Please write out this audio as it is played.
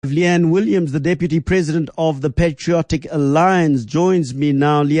Leanne Williams, the Deputy President of the Patriotic Alliance, joins me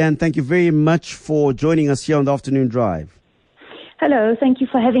now. Leanne, thank you very much for joining us here on the Afternoon Drive. Hello, thank you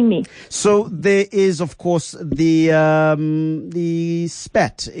for having me. So there is, of course, the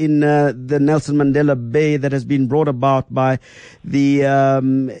spat in the Nelson Mandela Bay that has been brought about by the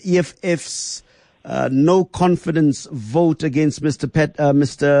EFF's no confidence vote against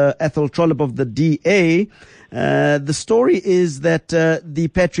Mr. Ethel Trollip of the DA. The story is that the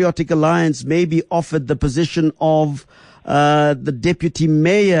Patriotic Alliance may be offered the position of the deputy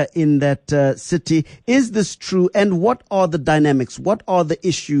mayor in that city. Is this true? And what are the dynamics? What are the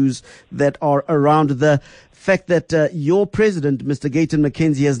issues that are around the fact that your president, Mr. Gayton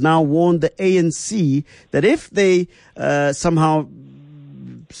McKenzie, has now warned the ANC that if they somehow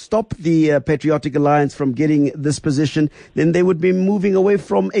stop the Patriotic Alliance from getting this position, then they would be moving away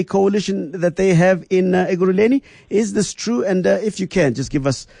from a coalition that they have in Ekhuruleni. Is this true? And if you can, just give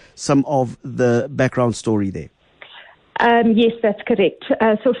us some of the background story there. Yes, that's correct.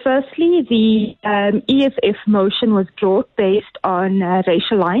 So firstly, the EFF motion was brought based on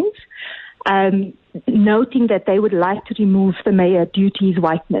racial lines, noting that they would like to remove the mayor due to his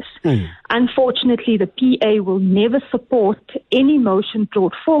whiteness. Unfortunately, the PA will never support any motion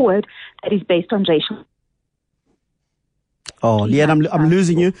brought forward that is based on racial. Oh, Leanne, I'm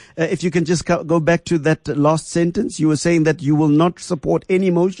losing you. If you can just go back to that last sentence. You were saying that you will not support any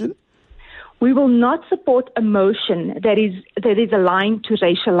motion? We will not support a motion that is aligned to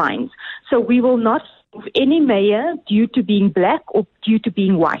racial lines. So we will not remove any mayor due to being black or due to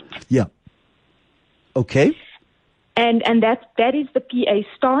being white. Yeah. Okay. And that is the PA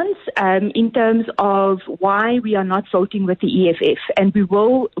stance in terms of why we are not voting with the EFF. And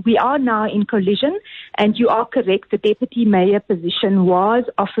we are now in collision, and you are correct, the deputy mayor position was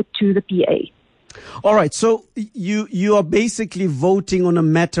offered to the PA. All right, so you are basically voting on a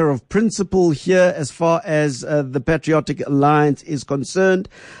matter of principle here as far as the Patriotic Alliance is concerned.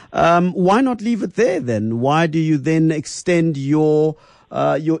 Why not leave it there then? Why do you then extend your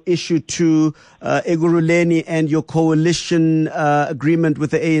issue to Ekhuruleni and your coalition agreement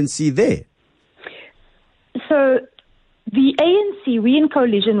with the ANC there? So the ANC, we're in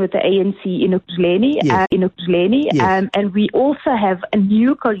coalition with the ANC in Ekhuruleni, Yes. And we also have a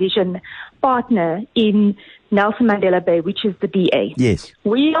new coalition partner in Nelson Mandela Bay, which is the DA. Yes.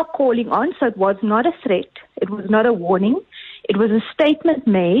 We are calling on, so it was not a threat, it was not a warning, it was a statement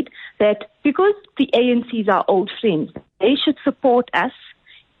made that because the ANC is our old friends, they should support us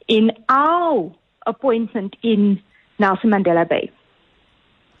in our appointment in Nelson Mandela Bay.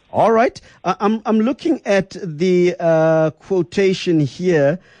 All right. I'm looking at the quotation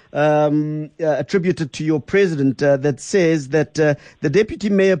here attributed to your president that says that the deputy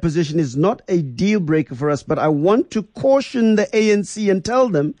mayor position is not a deal breaker for us, but I want to caution the ANC and tell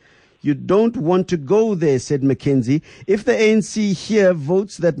them you don't want to go there, said McKenzie. If the ANC here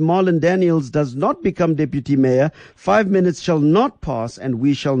votes that Marlon Daniels does not become deputy mayor, 5 minutes shall not pass and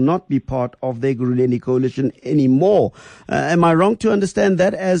we shall not be part of the Ekhuruleni coalition anymore. Am I wrong to understand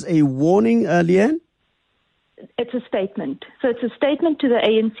that as a warning, Leanne? It's a statement. So it's a statement to the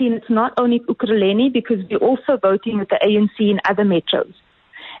ANC, and it's not only Ekhuruleni, because we're also voting with the ANC in other metros.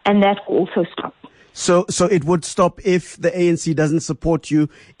 And that will also stop. So it would stop if the ANC doesn't support you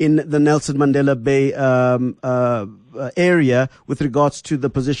in the Nelson Mandela Bay area with regards to the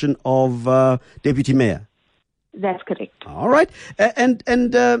position of deputy mayor. That's correct. All right, and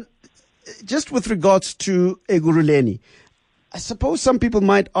just with regards to Ekhuruleni, I suppose some people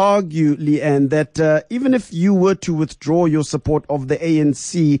might argue, Leanne, that even if you were to withdraw your support of the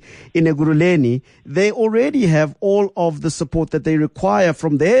ANC in Ekhuruleni, they already have all of the support that they require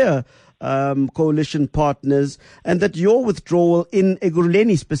from their coalition partners, and that your withdrawal in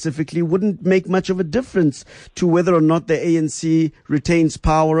Ekhuruleni specifically wouldn't make much of a difference to whether or not the ANC retains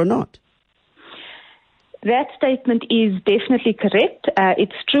power or not. That statement is definitely correct.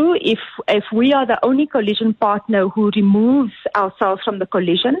 It's true. If we are the only coalition partner who removes ourselves from the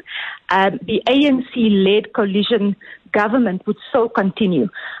coalition, the ANC-led coalition government would so continue.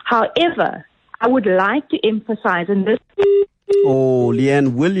 However, I would like to emphasize, and this. Oh,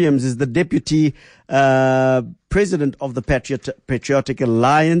 Leanne Williams is the Deputy President of the Patriotic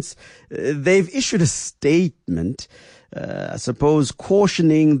Alliance. They've issued a statement, I suppose,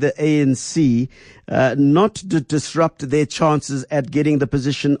 cautioning the ANC not to disrupt their chances at getting the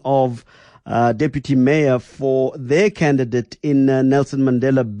position of deputy mayor for their candidate in Nelson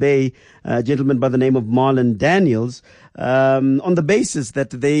Mandela Bay, a gentleman by the name of Marlon Daniels, on the basis that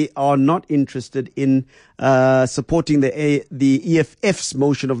they are not interested in supporting the EFF's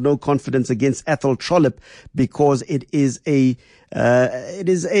motion of no confidence against Athol Trollip because it is a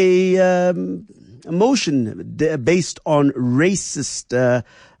motion based on racist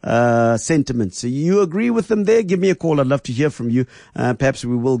sentiments. So you agree with them there? Give me a call. I'd love to hear from you. Perhaps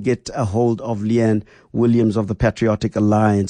we will get a hold of Leanne Williams of the Patriotic Alliance.